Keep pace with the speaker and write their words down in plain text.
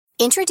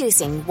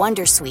Introducing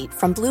Wondersuite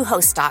from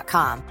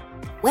Bluehost.com.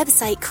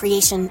 Website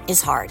creation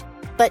is hard,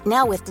 but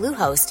now with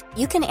Bluehost,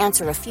 you can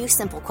answer a few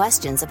simple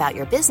questions about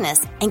your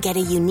business and get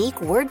a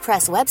unique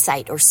WordPress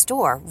website or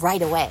store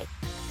right away.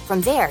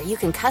 From there, you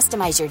can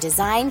customize your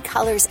design,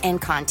 colors,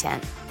 and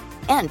content.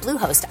 And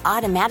Bluehost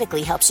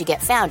automatically helps you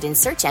get found in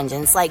search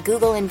engines like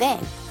Google and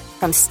Bing.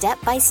 From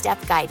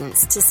step-by-step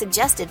guidance to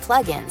suggested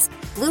plugins,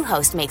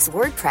 Bluehost makes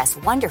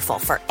WordPress wonderful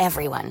for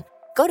everyone.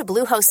 Go to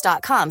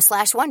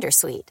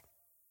bluehost.com/wondersuite.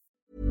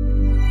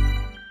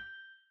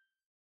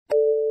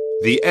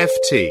 The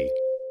FT.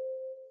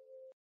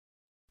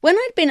 When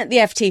I'd been at the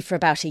FT for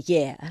about a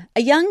year,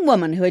 a young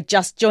woman who had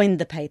just joined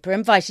the paper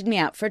invited me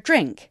out for a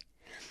drink.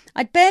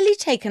 I'd barely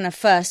taken a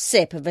first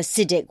sip of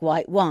acidic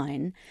white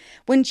wine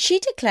when she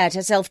declared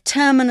herself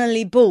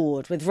terminally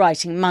bored with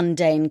writing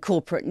mundane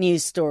corporate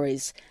news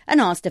stories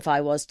and asked if I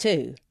was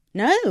too.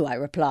 No, I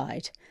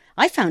replied.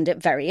 I found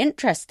it very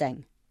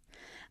interesting.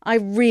 I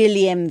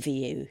really envy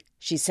you,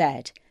 she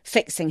said,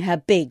 fixing her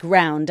big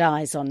round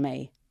eyes on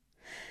me.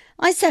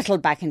 I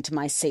settled back into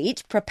my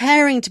seat,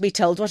 preparing to be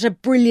told what a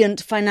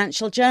brilliant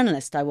financial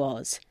journalist I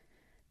was.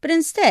 But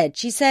instead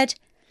she said,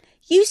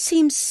 "You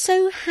seem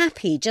so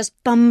happy just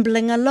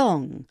bumbling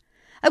along.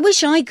 I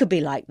wish I could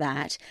be like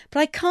that, but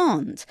I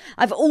can't.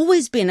 I've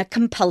always been a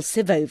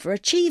compulsive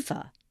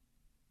overachiever."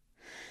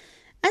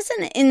 As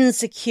an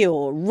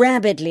insecure,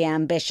 rabidly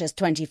ambitious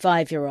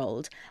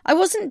 25-year-old, I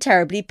wasn't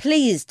terribly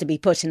pleased to be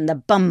put in the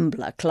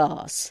bumbler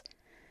class.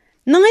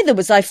 Neither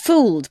was I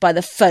fooled by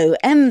the faux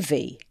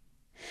envy.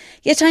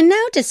 Yet I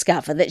now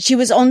discover that she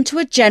was onto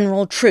a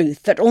general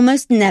truth that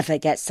almost never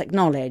gets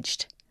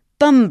acknowledged.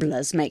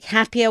 Bumblers make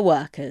happier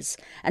workers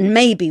and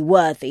may be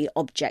worthy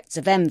objects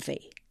of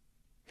envy.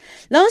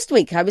 Last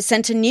week I was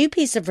sent a new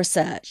piece of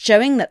research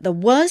showing that the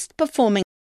worst performing